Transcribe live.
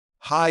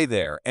Hi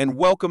there, and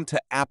welcome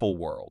to Apple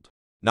World.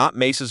 Not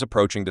Mase is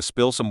approaching to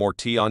spill some more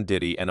tea on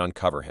Diddy and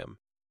uncover him.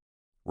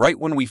 Right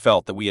when we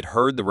felt that we had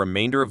heard the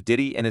remainder of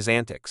Diddy and his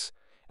antics,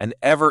 an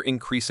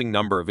ever-increasing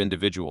number of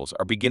individuals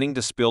are beginning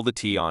to spill the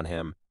tea on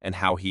him and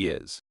how he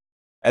is.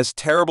 As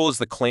terrible as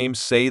the claims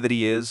say that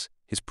he is,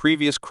 his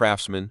previous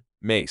craftsman,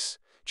 Mase,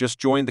 just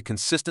joined the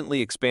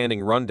consistently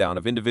expanding rundown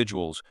of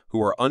individuals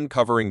who are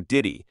uncovering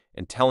Diddy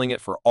and telling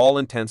it for all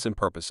intents and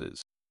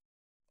purposes.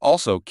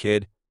 Also,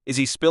 kid, is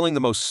he spilling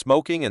the most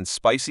smoking and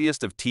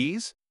spiciest of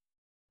teas?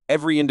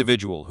 Every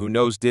individual who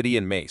knows Diddy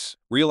and Mase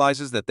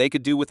realizes that they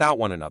could do without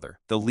one another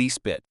the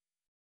least bit.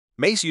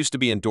 Mase used to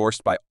be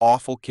endorsed by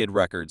Awful Kid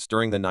Records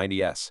during the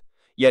 90s,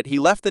 yet he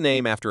left the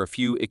name after a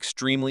few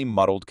extremely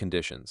muddled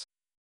conditions.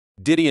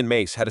 Diddy and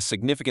Mase had a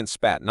significant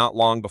spat not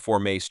long before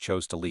Mase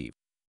chose to leave.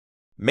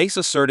 Mase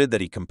asserted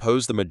that he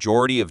composed the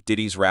majority of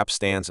Diddy's rap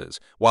stanzas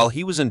while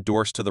he was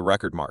endorsed to the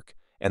record mark,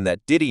 and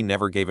that Diddy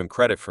never gave him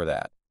credit for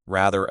that,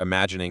 rather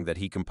imagining that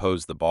he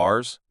composed the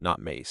bars, not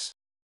Mase.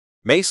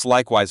 Mase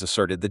likewise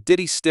asserted that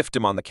Diddy stiffed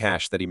him on the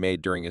cash that he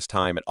made during his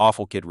time at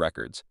Awful Kid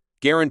Records,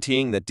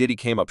 guaranteeing that Diddy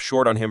came up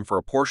short on him for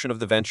a portion of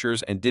the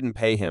ventures and didn't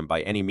pay him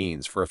by any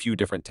means for a few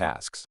different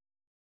tasks.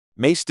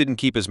 Mase didn't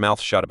keep his mouth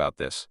shut about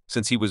this,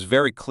 since he was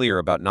very clear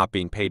about not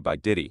being paid by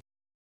Diddy.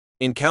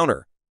 In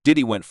counter,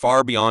 Diddy went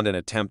far beyond an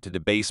attempt to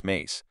debase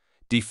Mase,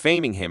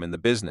 defaming him in the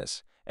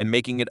business and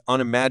making it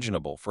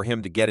unimaginable for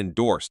him to get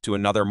endorsed to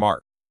another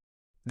mark.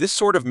 This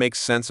sort of makes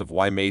sense of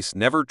why Mase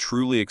never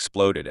truly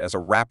exploded as a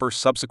rapper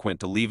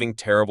subsequent to leaving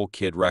Terrible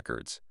Kid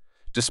Records,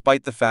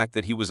 despite the fact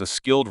that he was a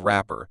skilled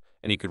rapper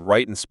and he could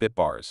write and spit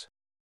bars.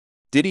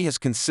 Diddy has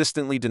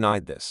consistently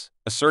denied this,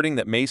 asserting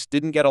that Mase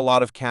didn't get a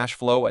lot of cash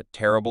flow at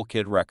Terrible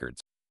Kid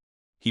Records.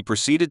 He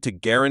proceeded to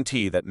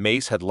guarantee that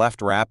Mase had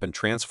left rap and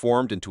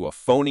transformed into a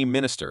phony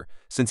minister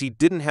since he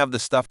didn't have the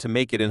stuff to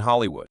make it in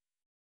Hollywood.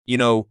 You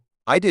know,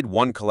 I did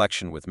one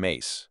collection with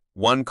Mase.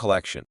 One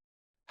collection.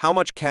 How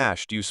much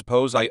cash do you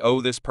suppose I owe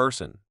this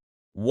person?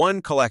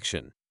 One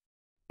collection.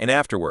 And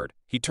afterward,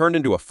 he turned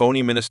into a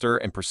phony minister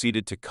and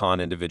proceeded to con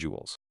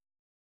individuals.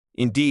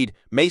 Indeed,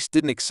 Mase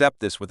didn't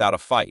accept this without a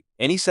fight,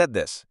 and he said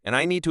this, and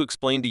I need to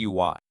explain to you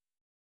why.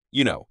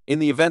 You know, in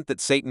the event that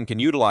Satan can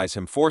utilize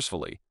him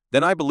forcefully,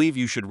 then I believe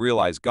you should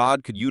realize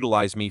God could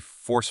utilize me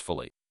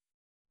forcefully.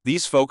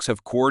 These folks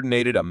have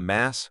coordinated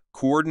a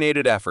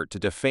coordinated effort to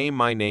defame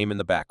my name in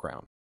the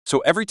background. So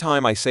every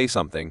time I say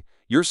something,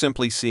 you're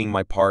simply seeing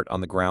my part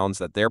on the grounds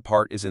that their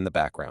part is in the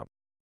background.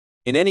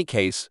 In any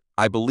case,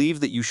 I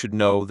believe that you should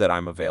know that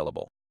I'm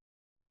available.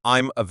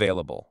 I'm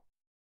available.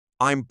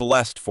 I'm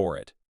blessed for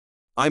it.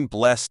 I'm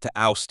blessed to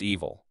oust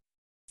evil.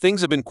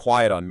 Things have been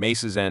quiet on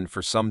Mase's end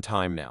for some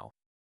time now.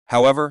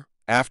 However,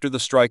 after the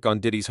strike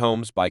on Diddy's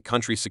homes by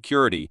Country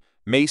Security,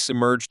 Mase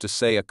emerged to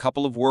say a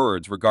couple of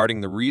words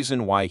regarding the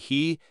reason why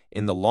he,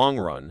 in the long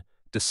run,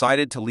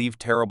 decided to leave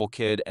Terrible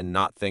Kid and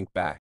not think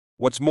back.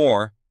 What's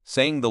more,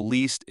 saying the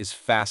least is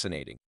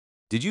fascinating.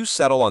 Did you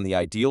settle on the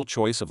ideal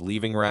choice of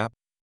leaving rap?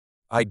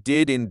 I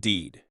did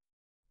indeed.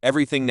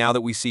 Everything now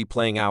that we see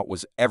playing out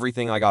was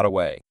everything I got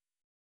away.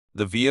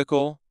 The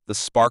vehicle, the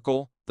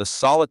sparkle, the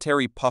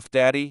solitary Puff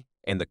Daddy,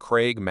 and the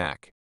Craig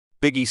Mack.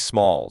 Biggie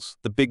Smalls,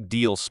 the big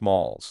deal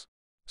Smalls.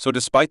 So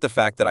despite the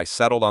fact that I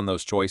settled on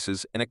those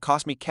choices and it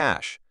cost me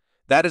cash,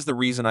 that is the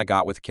reason I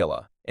got with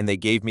Killa, and they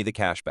gave me the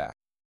cash back.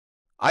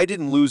 I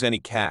didn't lose any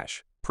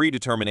cash,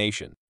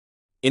 predetermination.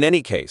 In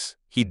any case,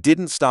 he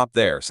didn't stop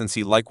there since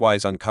he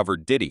likewise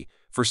uncovered Diddy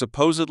for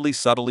supposedly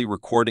subtly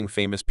recording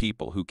famous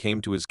people who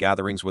came to his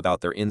gatherings without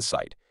their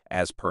insight,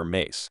 as per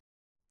Mase.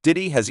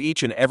 Diddy has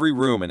each and every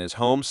room in his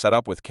home set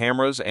up with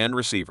cameras and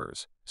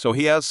receivers, so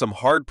he has some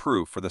hard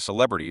proof for the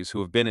celebrities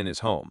who have been in his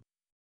home.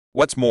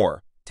 What's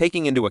more,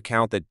 taking into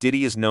account that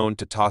Diddy is known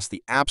to toss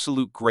the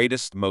absolute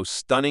greatest, most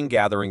stunning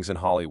gatherings in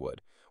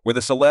Hollywood, where the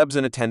celebs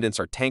in attendance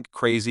are tank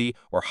crazy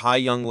or high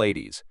young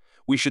ladies,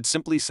 we should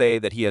simply say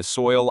that he has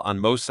soil on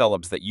most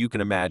celebs that you can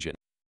imagine.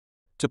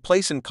 To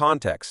place in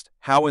context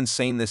how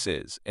insane this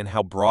is and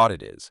how broad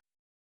it is,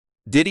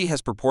 Diddy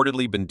has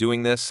purportedly been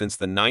doing this since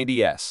the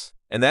 90s,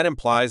 and that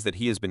implies that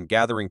he has been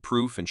gathering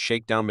proof and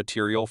shakedown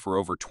material for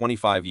over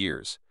 25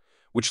 years,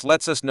 which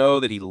lets us know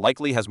that he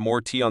likely has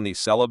more tea on these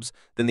celebs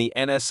than the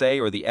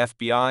NSA or the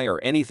FBI or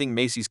anything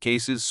Macy's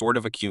cases sort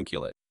of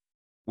accumulate.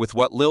 With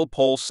what Lil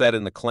Pol said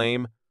in the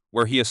claim,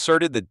 where he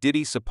asserted that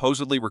Diddy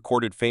supposedly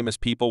recorded famous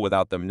people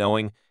without them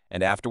knowing,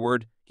 and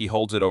afterward, he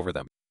holds it over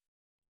them.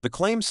 The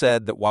claim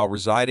said that while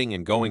residing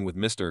and going with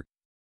Mr.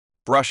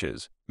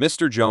 Brushes,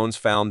 Mr. Jones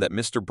found that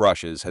Mr.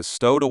 Brushes has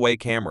stowed away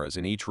cameras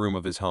in each room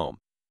of his home.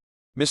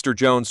 Mr.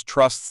 Jones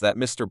trusts that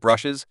Mr.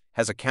 Brushes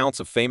has accounts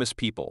of famous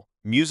people,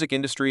 music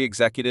industry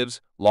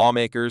executives,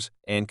 lawmakers,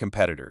 and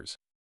competitors.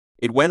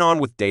 It went on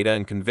with data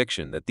and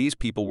conviction that these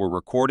people were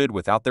recorded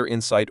without their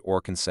insight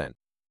or consent.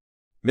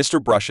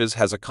 Mr. Brushes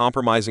has a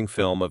compromising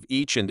film of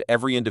each and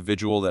every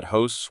individual that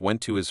hosts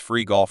went to his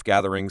free golf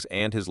gatherings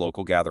and his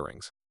local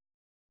gatherings.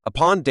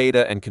 Upon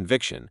data and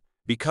conviction,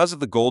 because of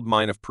the gold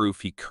mine of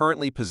proof he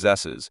currently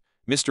possesses,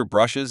 Mr.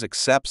 Brushes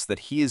accepts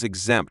that he is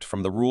exempt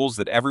from the rules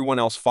that everyone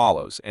else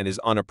follows and is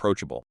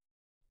unapproachable.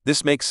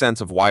 This makes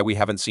sense of why we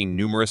haven't seen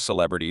numerous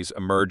celebrities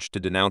emerge to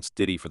denounce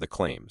Diddy for the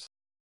claims.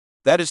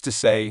 That is to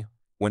say,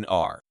 when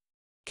R.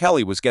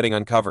 Kelly was getting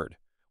uncovered,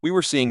 we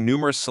were seeing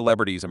numerous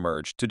celebrities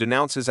emerge to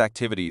denounce his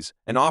activities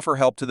and offer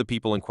help to the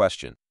people in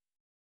question.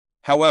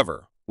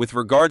 However, with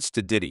regards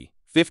to Diddy,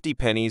 50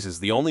 Pennies is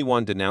the only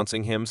one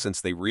denouncing him since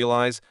they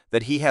realize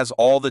that he has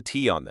all the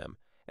tea on them,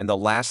 and the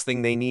last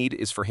thing they need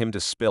is for him to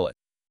spill it.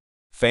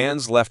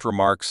 Fans left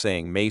remarks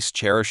saying Mase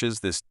cherishes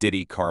this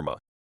Diddy karma.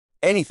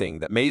 Anything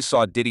that Mase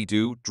saw Diddy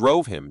do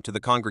drove him to the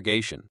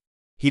congregation.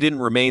 He didn't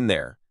remain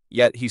there,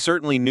 yet he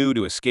certainly knew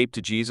to escape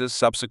to Jesus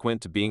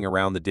subsequent to being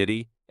around the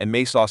Diddy, and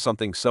Mase saw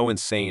something so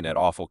insane at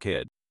Awful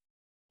Kid.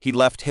 He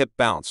left Hip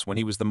Bounce when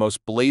he was the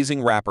most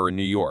blazing rapper in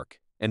New York,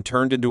 and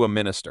turned into a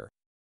minister.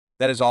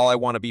 That is all I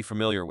want to be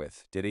familiar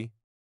with, Diddy.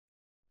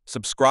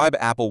 Subscribe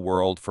Apple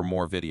World for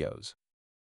more videos.